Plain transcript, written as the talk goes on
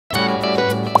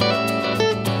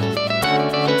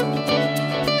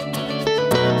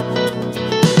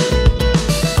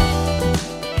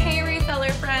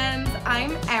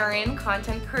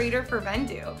creator for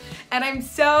Vendoo, and I'm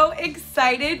so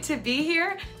excited to be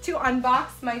here to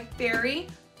unbox my very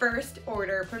first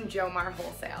order from Jomar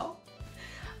Wholesale.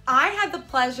 I had the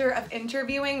pleasure of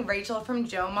interviewing Rachel from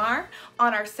Jomar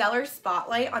on our seller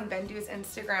spotlight on Vendoo's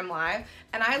Instagram Live,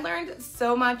 and I learned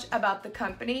so much about the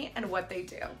company and what they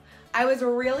do. I was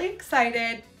really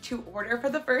excited to order for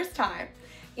the first time,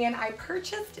 and I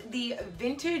purchased the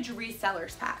Vintage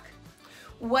Resellers Pack.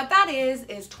 What that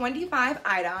is 25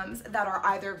 items that are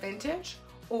either vintage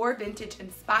or vintage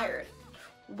inspired.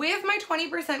 With my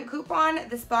 20% coupon,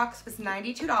 this box was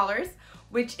 $92,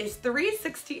 which is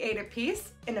 $3.68 a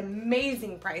piece, an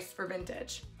amazing price for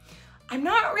vintage. I'm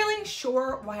not really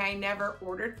sure why I never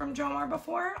ordered from Jomar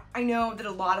before. I know that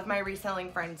a lot of my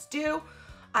reselling friends do.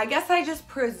 I guess I just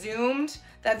presumed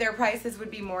that their prices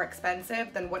would be more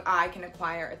expensive than what I can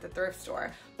acquire at the thrift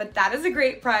store. But that is a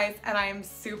great price, and I am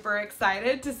super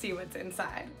excited to see what's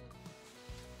inside.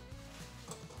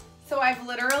 So I've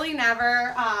literally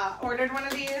never ordered one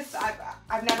of these.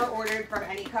 I've never ordered from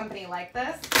any company like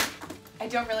this. I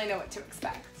don't really know what to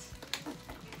expect.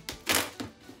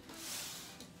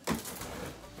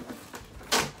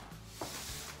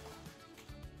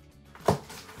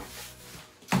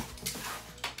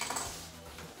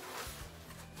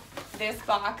 This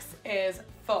box is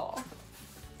full.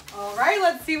 All right,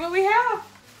 let's see what we have.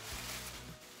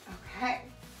 Okay.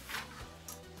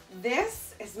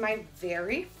 This is my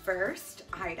very first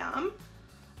item.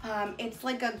 It's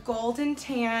like a golden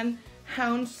tan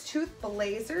houndstooth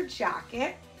blazer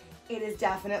jacket. It is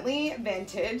definitely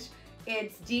vintage.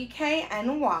 It's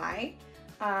DKNY,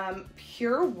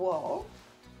 pure wool.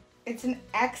 It's in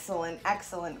excellent,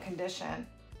 excellent condition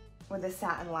with a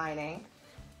satin lining.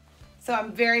 So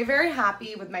I'm very, very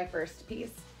happy with my first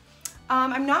piece.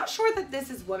 I'm not sure that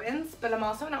this is women's, but I'm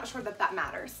also not sure that that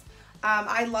matters.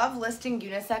 I love listing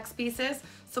unisex pieces,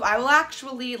 so I will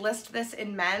actually list this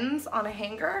in men's on a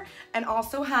hanger and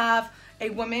also have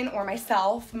a woman or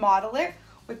myself model it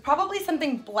with probably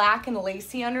something black and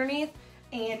lacy underneath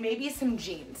and maybe some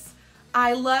jeans.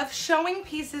 I love showing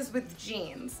pieces with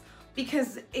jeans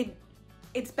because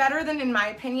it's better than, in my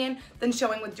opinion, than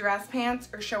showing with dress pants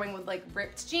or showing with like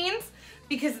ripped jeans,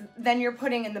 because then you're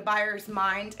putting in the buyer's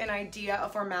mind an idea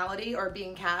of formality or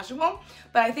being casual.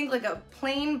 But I think like a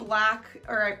plain black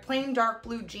or a plain dark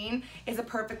blue jean is a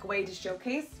perfect way to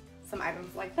showcase some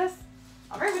items like this.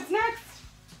 All right, what's next?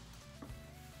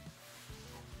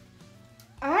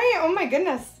 Oh my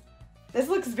goodness, this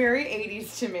looks very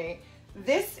 80s to me.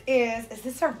 Is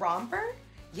this a romper?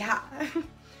 Yeah.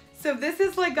 So this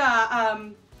is like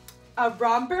a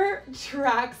romper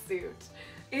tracksuit.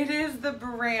 It is the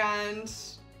brand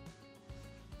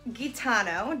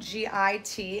Gitano,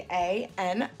 G-I-T-A-N-O,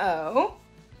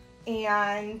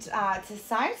 and it's a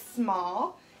size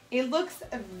small. It looks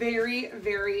very,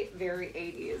 very, very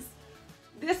 80s.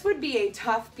 This would be a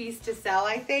tough piece to sell,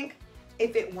 I think,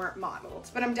 if it weren't modeled,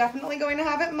 but I'm definitely going to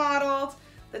have it modeled.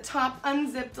 The top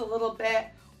unzipped a little bit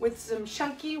with some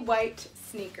chunky white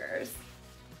sneakers.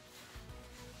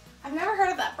 I've never heard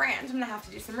of that brand. I'm gonna have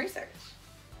to do some research.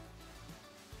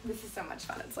 This is so much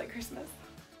fun. It's like Christmas.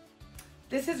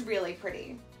 This is really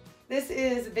pretty. This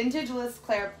is Vintage Liz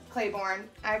Claiborne.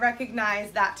 I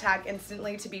recognize that tag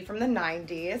instantly to be from the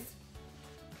 90s.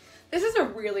 This is a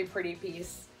really pretty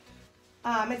piece.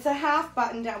 It's a half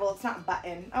button down. Well, it's not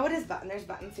button. Oh, it is button. There's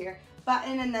buttons here.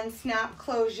 Button and then snap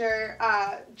closure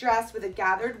dress with a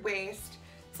gathered waist.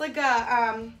 It's like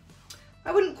a,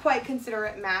 I wouldn't quite consider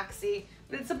it maxi,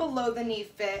 but it's a below the knee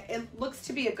fit. It looks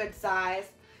to be a good size.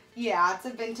 Yeah, it's a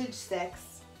vintage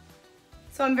 6.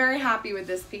 So I'm very happy with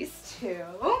this piece too.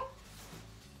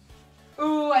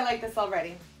 Ooh, I like this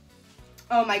already.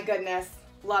 Oh my goodness,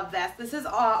 love this. This is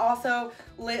also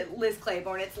Liz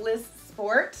Claiborne. It's Liz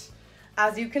Sport.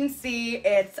 As you can see,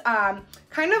 it's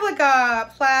kind of like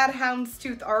a plaid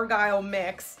houndstooth argyle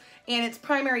mix, and it's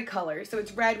primary color. So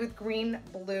it's red with green,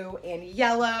 blue, and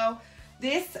yellow.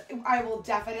 This I will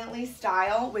definitely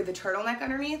style with a turtleneck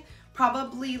underneath,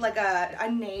 probably like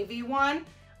a navy one,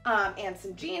 and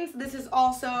some jeans. This is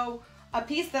also a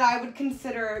piece that I would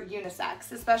consider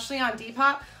unisex, especially on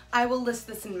Depop. I will list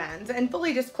this in men's and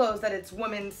fully disclose that it's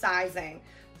women's sizing.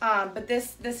 But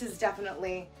this is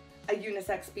definitely a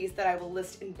unisex piece that I will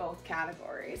list in both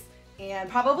categories, and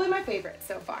probably my favorite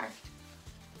so far.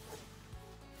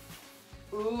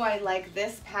 Ooh, I like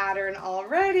this pattern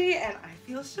already, and I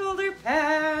feel shoulder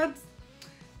pads.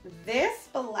 This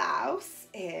blouse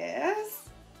is,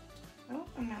 oh,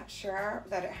 I'm not sure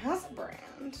that it has a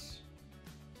brand.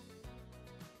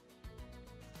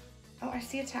 Oh, I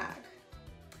see a tag.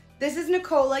 This is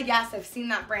Nicola. Yes, I've seen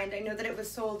that brand. I know that it was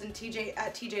sold in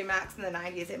TJ Maxx in the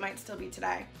 90s. It might still be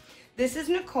today. This is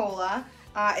Nicola.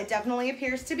 It definitely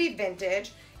appears to be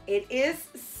vintage. It is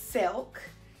silk.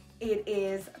 It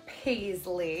is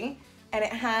paisley, and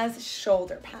it has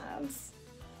shoulder pads.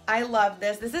 I love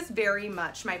this. This is very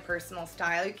much my personal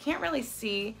style. You can't really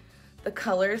see the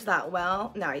colors that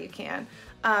well. No, you can.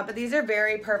 But these are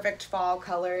very perfect fall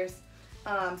colors.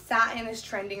 Satin is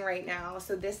trending right now,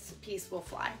 so this piece will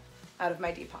fly out of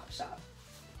my Depop shop.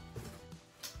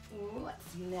 Ooh,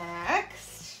 what's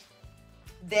next?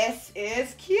 This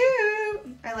is cute.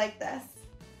 I like this.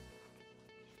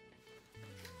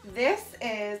 This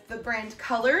is the brand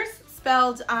Colors,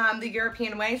 spelled the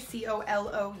European way,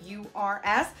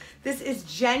 C-O-L-O-U-R-S. This is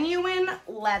genuine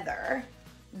leather.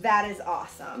 That is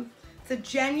awesome. It's a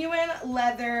genuine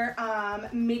leather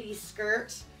midi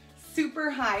skirt, super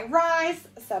high rise,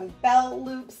 some belt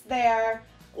loops there.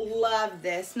 Love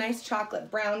this. Nice chocolate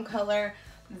brown color.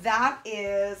 That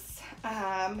is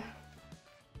a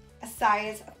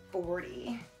size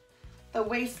 40. The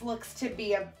waist looks to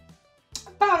be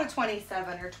about a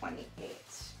 27 or 28.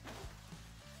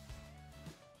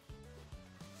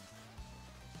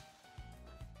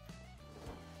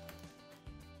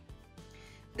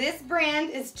 This brand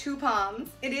is Two Palms.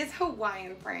 It is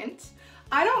Hawaiian print.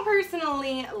 I don't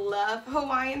personally love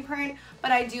Hawaiian print,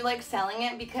 but I do like selling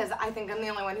it because I think I'm the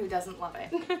only one who doesn't love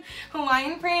it.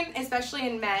 Hawaiian print, especially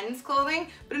in men's clothing,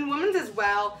 but in women's as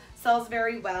well, sells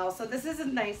very well. So this is a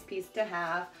nice piece to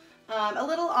have. A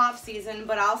little off season,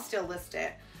 but I'll still list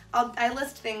it. I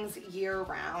list things year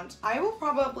round. I will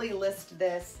probably list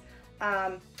this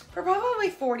for probably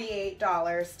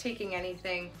 $48, taking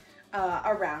anything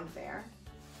around there.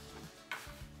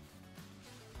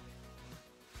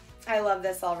 I love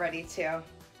this already too.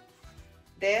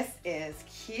 This is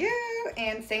cute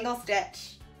and single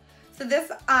stitch. So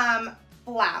this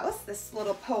blouse, this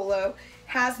little polo,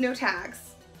 has no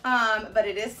tags, but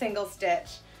it is single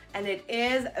stitch, and it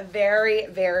is very,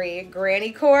 very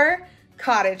granny core,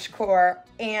 cottage core,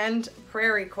 and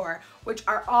prairie core, which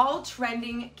are all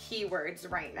trending keywords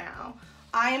right now.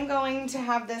 I am going to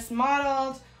have this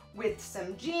modeled with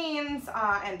some jeans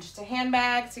and just a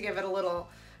handbag to give it a little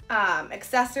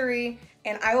accessory,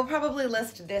 and I will probably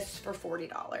list this for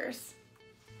 $40.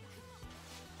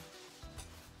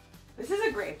 This is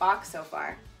a great box so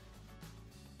far.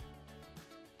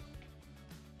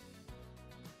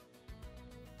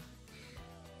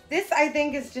 This I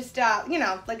think is just you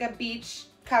know, like a beach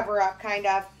cover-up kind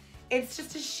of. It's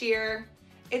just a sheer.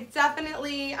 It's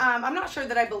definitely, I'm not sure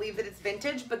that I believe that it's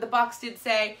vintage, but the box did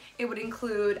say it would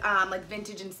include like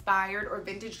vintage inspired or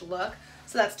vintage look.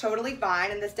 So that's totally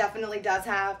fine. And this definitely does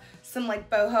have some like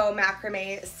boho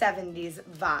macrame 70s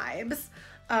vibes.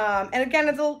 And again,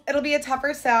 it'll be a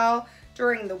tougher sell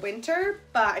during the winter,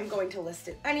 but I'm going to list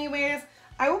it anyways.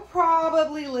 I will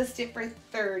probably list it for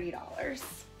 $30.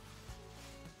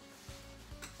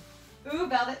 Ooh,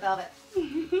 velvet, velvet.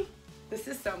 This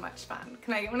is so much fun.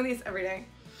 Can I get one of these every day?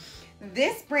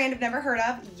 This brand I've never heard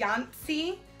of,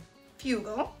 Yancey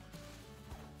Fugal.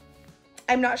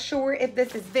 I'm not sure if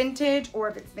this is vintage or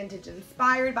if it's vintage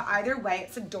inspired, but either way,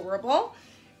 it's adorable.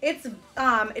 It's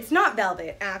not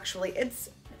velvet, actually. It's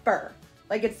fur,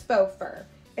 like it's faux fur.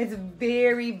 It's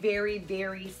very, very,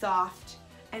 very soft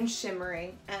and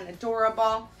shimmery and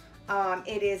adorable.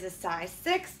 It is a size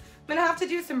 6. I'm gonna have to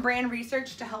do some brand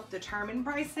research to help determine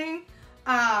pricing.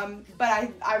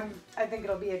 But I think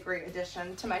it'll be a great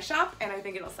addition to my shop, and I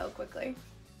think it'll sell quickly.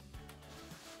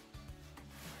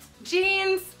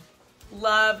 Jeans.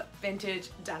 Love vintage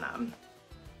denim.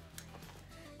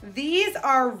 These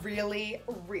are really,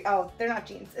 oh, they're not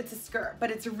jeans, it's a skirt,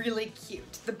 but it's really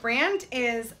cute. The brand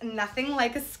is Nothing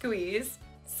Like a Squeeze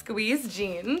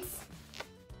jeans.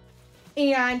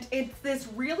 And it's this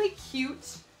really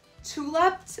cute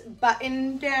tuliped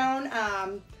button down,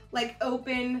 like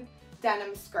open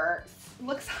denim skirt.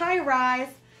 Looks high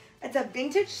rise. It's a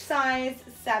vintage size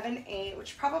 7/8,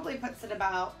 which probably puts it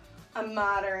about a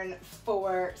modern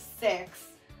 4/6.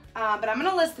 But I'm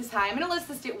gonna list this high. I'm gonna list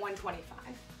this at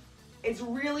 $125. It's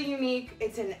really unique.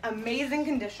 It's in amazing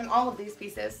condition. All of these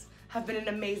pieces have been in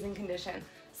amazing condition.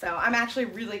 So I'm actually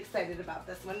really excited about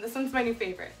this one. This one's my new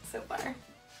favorite so far.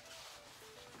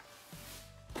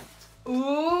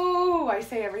 Ooh, I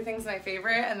say everything's my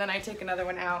favorite and then I take another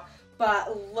one out.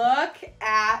 But look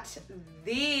at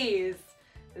these.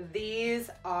 These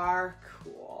are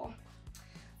cool.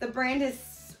 The brand is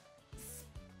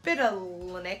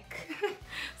Spitalnik.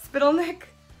 Spitalnik.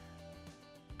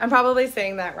 I'm probably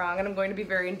saying that wrong and I'm going to be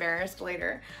very embarrassed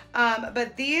later.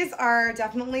 But these are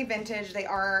definitely vintage. They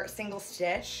are single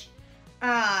stitch.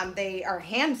 They are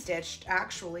hand stitched,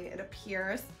 actually, it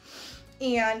appears.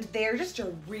 And they're just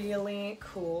a really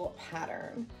cool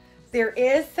pattern. There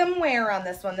is some wear on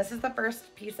this one. This is the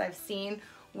first piece I've seen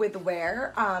with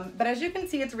wear. But as you can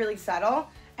see, it's really subtle.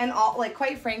 And all, like,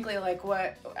 quite frankly, like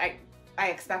what I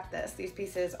expect this. These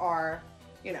pieces are,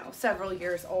 you know, several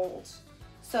years old.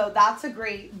 So that's a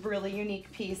great, really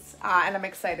unique piece. And I'm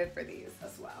excited for these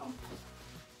as well.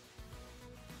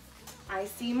 I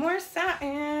see more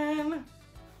satin.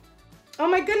 Oh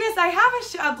my goodness, I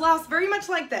have a blouse very much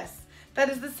like this. That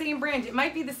is the same brand. It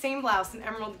might be the same blouse in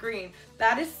emerald green.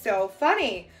 That is so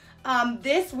funny.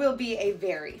 This will be a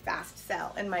very fast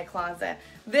sell in my closet.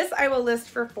 This I will list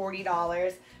for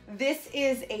 $40. This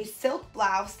is a silk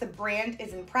blouse. The brand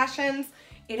is Impressions.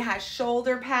 It has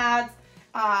shoulder pads.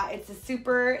 It's a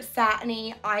super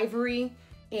satiny ivory,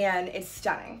 and it's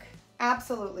stunning.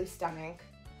 Absolutely stunning.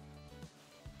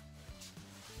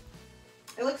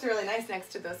 It looks really nice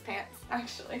next to those pants,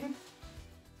 actually.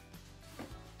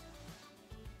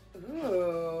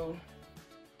 Ooh.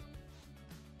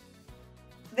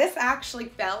 This actually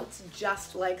felt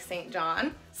just like St.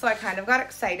 John, so I kind of got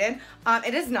excited.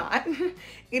 It is not.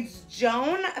 It's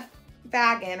Joan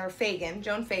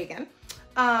Fagan.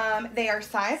 They are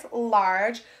size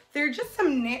large. They're just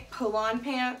some knit pull-on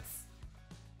pants.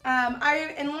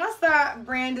 Unless that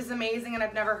brand is amazing and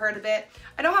I've never heard of it,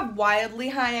 I don't have wildly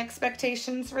high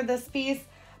expectations for this piece,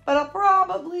 but I'll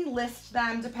probably list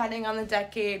them, depending on the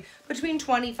decade, between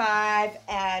 25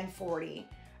 and 40.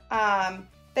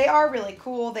 They are really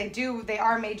cool. They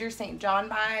are major St. John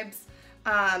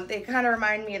vibes. They kind of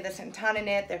remind me of the Santana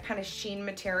knit. They're kind of sheen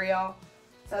material.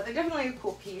 So they're definitely a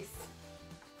cool piece.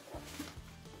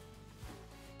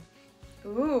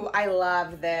 Ooh, I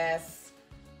love this.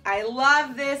 I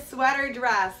love this sweater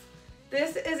dress.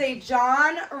 This is a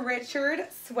John Richard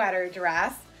sweater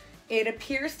dress. It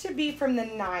appears to be from the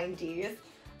 90s.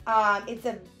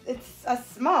 It's a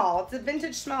small, it's a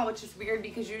vintage small, which is weird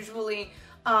because usually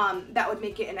that would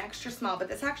make it an extra small, but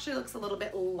this actually looks a little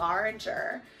bit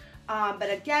larger.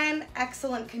 But again,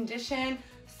 excellent condition,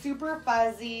 super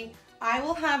fuzzy. I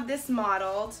will have this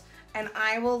modeled and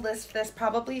I will list this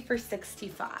probably for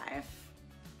 $65.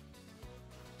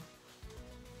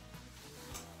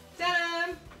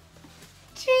 Dun!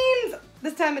 Jeans!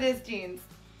 This time it is jeans.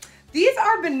 These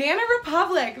are Banana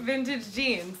Republic vintage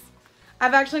jeans.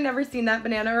 I've actually never seen that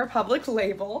Banana Republic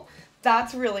label.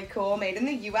 That's really cool, made in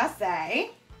the USA.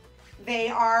 They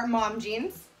are mom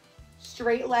jeans,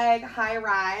 straight leg, high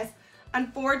rise.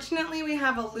 Unfortunately, we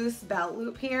have a loose belt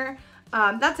loop here.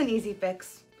 That's an easy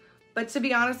fix. But to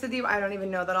be honest with you, I don't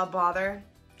even know that I'll bother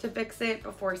to fix it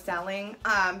before selling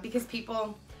because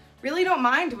people really don't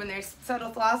mind when there's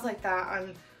subtle flaws like that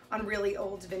on really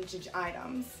old vintage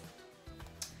items.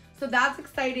 So that's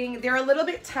exciting. They're a little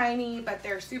bit tiny, but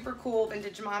they're super cool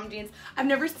vintage mom jeans. I've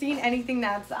never seen anything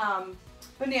that's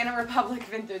Banana Republic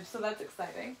vintage, so that's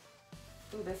exciting.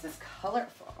 Ooh, this is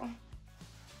colorful.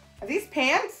 Are these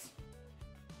pants?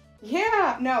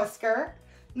 Yeah, no, a skirt.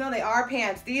 No, they are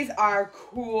pants. These are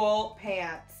cool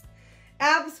pants.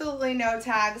 Absolutely no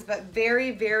tags, but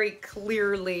very, very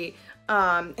clearly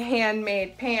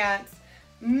handmade pants.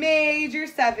 Major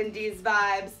 70s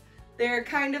vibes. They're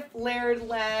kind of flared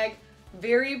leg,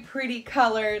 very pretty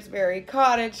colors, very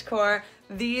cottagecore.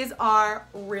 These are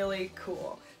really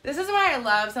cool. This is why I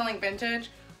love selling vintage.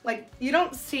 Like, you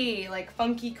don't see like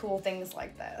funky cool things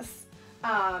like this.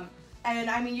 And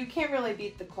I mean, you can't really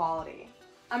beat the quality.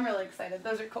 I'm really excited.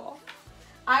 Those are cool.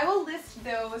 I will list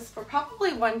those for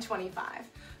probably $125.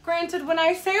 Granted, when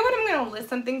I say what I'm gonna list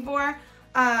something for,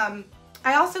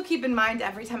 I also keep in mind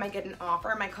every time I get an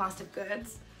offer, my cost of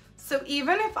goods. So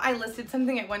even if I listed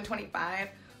something at $125,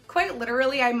 quite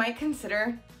literally, I might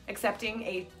consider accepting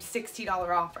a $60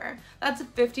 offer. That's a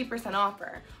 50%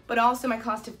 offer, but also my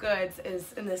cost of goods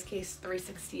is, in this case,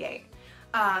 $368.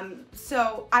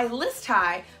 So I list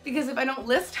high because if I don't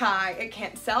list high, it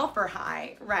can't sell for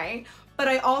high, right? But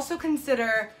I also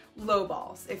consider low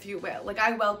balls, if you will. Like,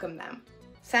 I welcome them.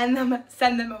 Send them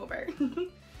over.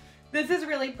 This is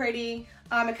really pretty.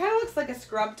 It kind of looks like a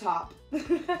scrub top,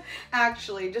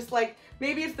 actually. Just like,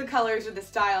 maybe it's the colors or the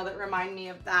style that remind me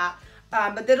of that.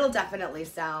 But it'll definitely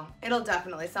sell. It'll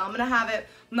definitely sell. I'm gonna have it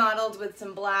modeled with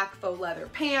some black faux leather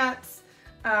pants.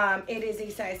 It is a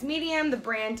size medium. The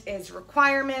brand is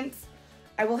Requirements.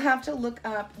 I will have to look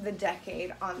up the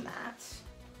decade on that.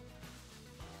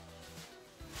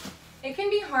 It can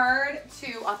be hard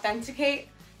to authenticate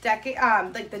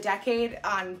like the decade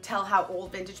tell how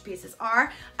old vintage pieces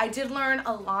are. I did learn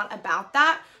a lot about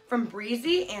that from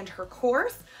Breezy and her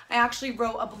course. I actually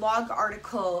wrote a blog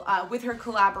article with her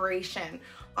collaboration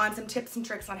on some tips and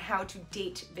tricks on how to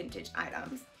date vintage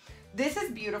items. This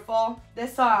is beautiful.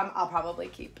 This I'll probably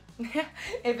keep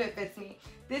if it fits me.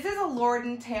 This is a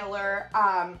Lord & Taylor,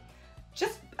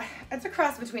 it's a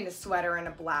cross between a sweater and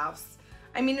a blouse.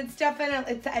 I mean, it's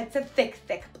definitely, it's a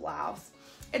thick blouse.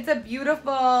 It's a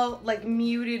beautiful, like,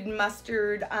 muted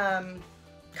mustard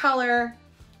color,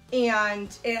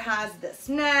 and it has this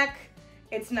neck.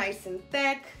 It's nice and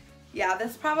thick. Yeah,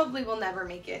 this probably will never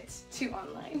make it to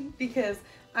online because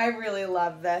I really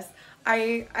love this.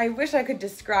 I wish I could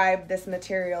describe this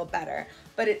material better,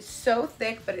 but it's so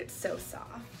thick, but it's so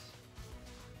soft.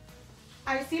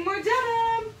 I see more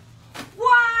denim.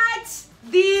 What?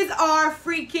 These are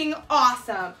freaking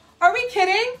awesome. Are we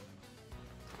kidding?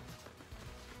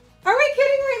 Are we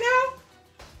kidding right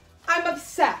now? I'm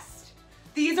obsessed.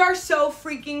 These are so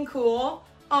freaking cool.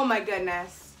 Oh my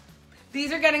goodness.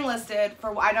 These are getting listed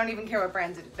for, I don't even care what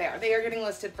brands they are. They are getting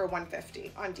listed for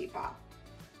 $150 on Depop.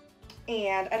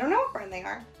 And I don't know what brand they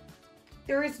are.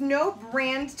 There is no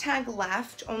brand tag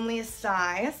left, only a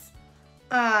size.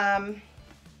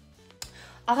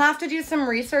 I'll have to do some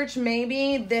research.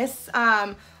 Maybe this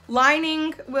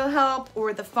lining will help,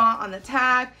 or the font on the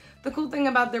tag. The cool thing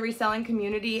about the reselling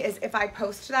community is if I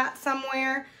post that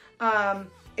somewhere,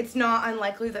 it's not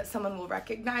unlikely that someone will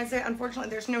recognize it. Unfortunately,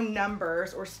 there's no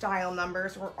numbers or style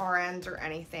numbers or RNs or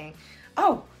anything.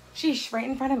 Oh, sheesh, right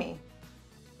in front of me.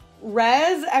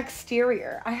 Res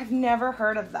Exterior. I have never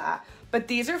heard of that, but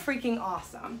these are freaking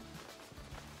awesome.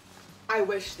 I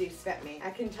wish these fit me.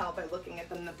 I can tell by looking at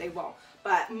them that they won't.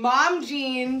 But mom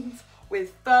jeans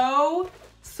with faux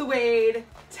suede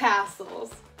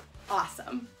tassels.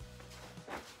 Awesome.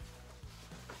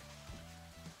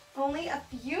 Only a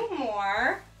few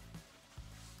more.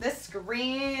 This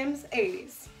screams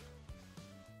 80s.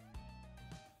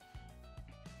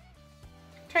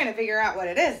 Trying to figure out what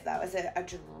it is though. Is it a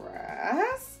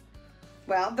dress?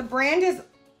 Well, the brand is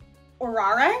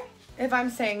Orare, if I'm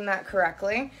saying that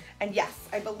correctly. And yes,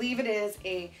 I believe it is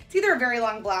it's either a very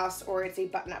long blouse or it's a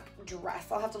button-up dress.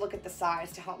 I'll have to look at the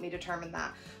size to help me determine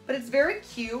that. But it's very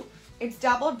cute. It's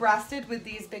double-breasted with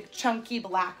these big chunky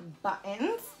black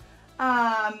buttons.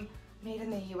 Made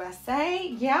in the USA.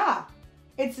 Yeah,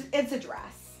 it's a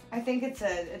dress. I think it's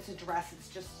a dress. It's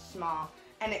just small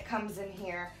and it comes in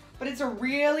here. But it's a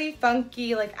really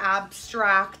funky, like,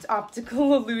 abstract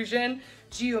optical illusion,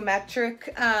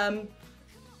 geometric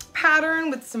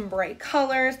pattern with some bright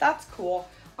colors. That's cool.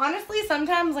 Honestly,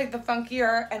 sometimes, like, the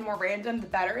funkier and more random, the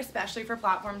better, especially for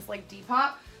platforms like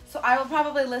Depop. So I will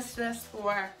probably list this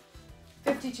for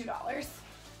 $52.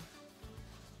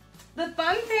 The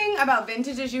fun thing about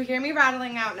vintage is you hear me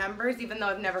rattling out numbers even though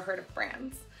I've never heard of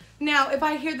brands. Now, if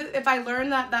I learn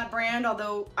that that brand,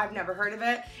 although I've never heard of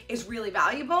it, is really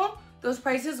valuable, those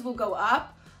prices will go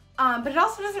up, but it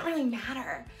also doesn't really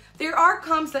matter. There are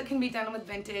comps that can be done with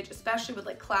vintage, especially with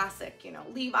like classic, you know,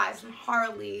 Levi's and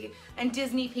Harley and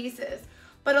Disney pieces.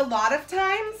 But a lot of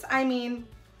times, I mean,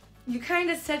 you kind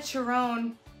of set your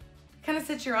own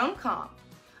comp.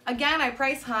 Again, I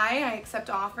price high, I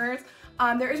accept offers.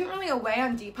 There isn't really a way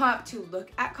on Depop to look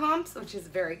at comps, which is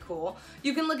very cool.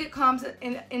 You can look at comps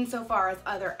insofar as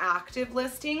other active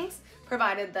listings,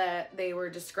 provided that they were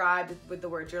described with the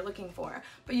words you're looking for.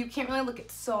 But you can't really look at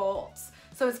solds.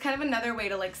 So it's kind of another way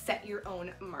to like set your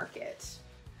own market.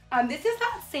 This is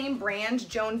that same brand,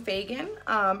 Joan Fagan,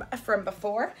 from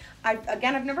before. I've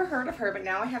never heard of her, but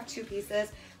now I have two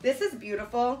pieces. This is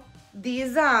beautiful.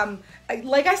 These,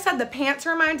 like I said, the pants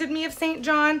reminded me of St.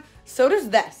 John. So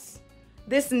does this.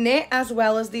 This knit, as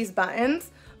well as these buttons,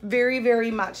 very,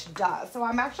 very much does. So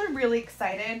I'm actually really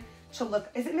excited to look.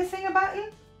 Is it missing a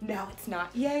button? No, it's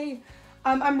not. Yay.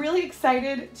 I'm really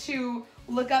excited to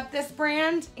look up this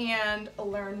brand and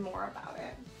learn more about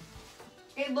it.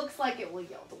 It looks like it will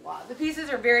yield a lot. The pieces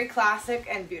are very classic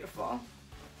and beautiful.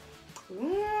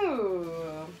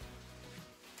 Ooh.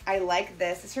 I like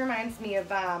this. This reminds me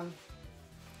of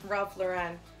Ralph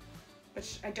Lauren,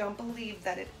 which I don't believe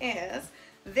that it is.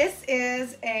 This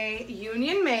is a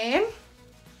Union Made.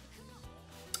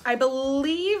 I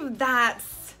believe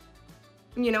that's,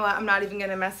 you know what, I'm not even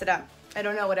gonna mess it up. I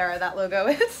don't know what era that logo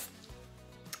is,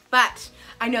 but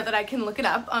I know that I can look it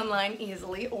up online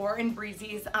easily or in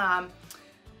Breezy's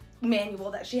manual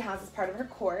that she has as part of her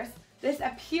course. This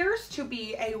appears to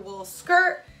be a wool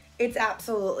skirt. It's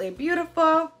absolutely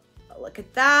beautiful. Look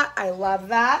at that, I love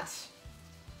that.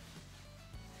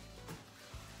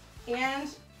 And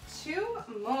two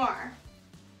more.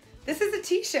 This is a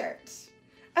t-shirt.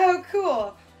 Oh,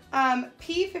 cool.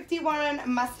 P51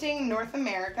 Mustang North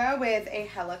America with a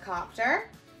helicopter.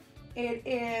 It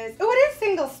is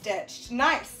single stitched.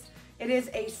 Nice. It is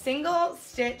a single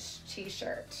stitch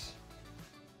t-shirt.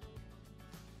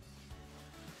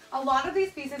 A lot of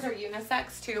these pieces are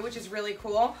unisex too, which is really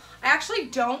cool. I actually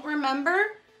don't remember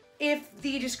if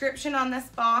the description on this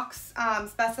box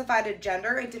specified a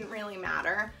gender. It didn't really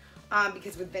matter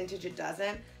because with vintage it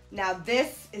doesn't. Now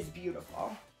this is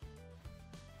beautiful.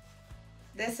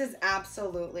 This is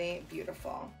absolutely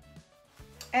beautiful.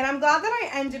 And I'm glad that I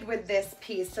ended with this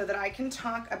piece so that I can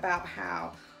talk about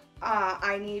how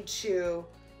I need to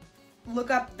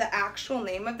look up the actual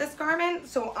name of this garment,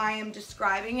 so I am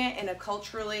describing it in a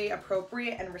culturally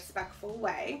appropriate and respectful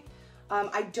way.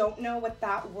 I don't know what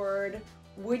that word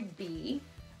would be,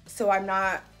 so I'm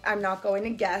not going to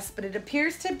guess, but it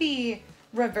appears to be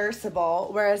reversible,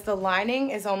 whereas the lining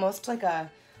is almost like a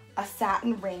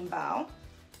satin rainbow.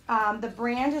 The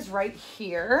brand is right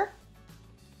here,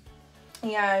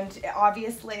 and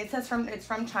obviously it says it's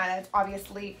from China. It's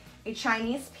obviously a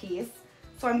Chinese piece.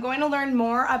 So I'm going to learn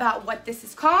more about what this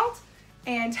is called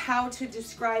and how to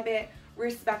describe it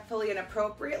respectfully and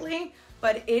appropriately,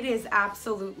 but it is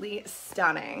absolutely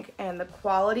stunning and the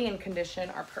quality and condition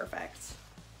are perfect.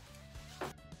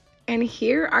 And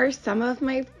here are some of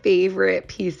my favorite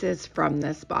pieces from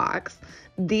this box.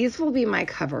 These will be my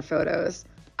cover photos.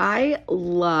 I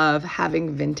love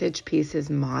having vintage pieces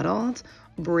modeled,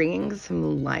 bringing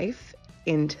some life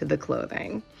into the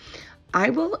clothing. I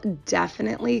will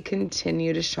definitely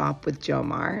continue to shop with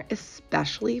Jomar,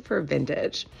 especially for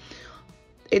vintage.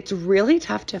 It's really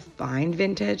tough to find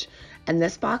vintage, and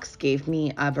this box gave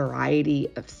me a variety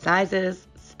of sizes,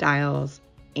 styles,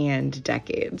 and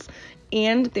decades,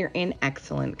 and they're in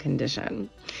excellent condition.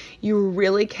 You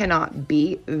really cannot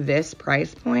beat this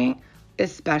price point,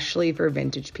 especially for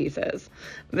vintage pieces.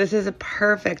 This is a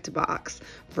perfect box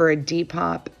for a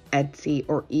Depop, Etsy,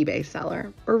 or eBay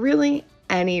seller, or really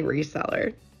any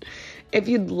reseller. If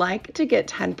you'd like to get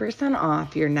 10%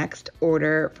 off your next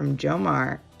order from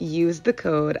Jomar, use the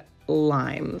code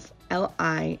LIMES,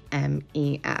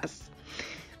 L-I-M-E-S.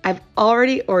 I've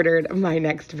already ordered my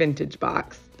next vintage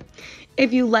box.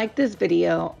 If you like this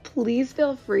video, please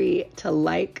feel free to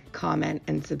like, comment,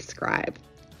 and subscribe.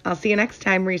 I'll see you next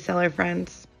time, reseller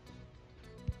friends.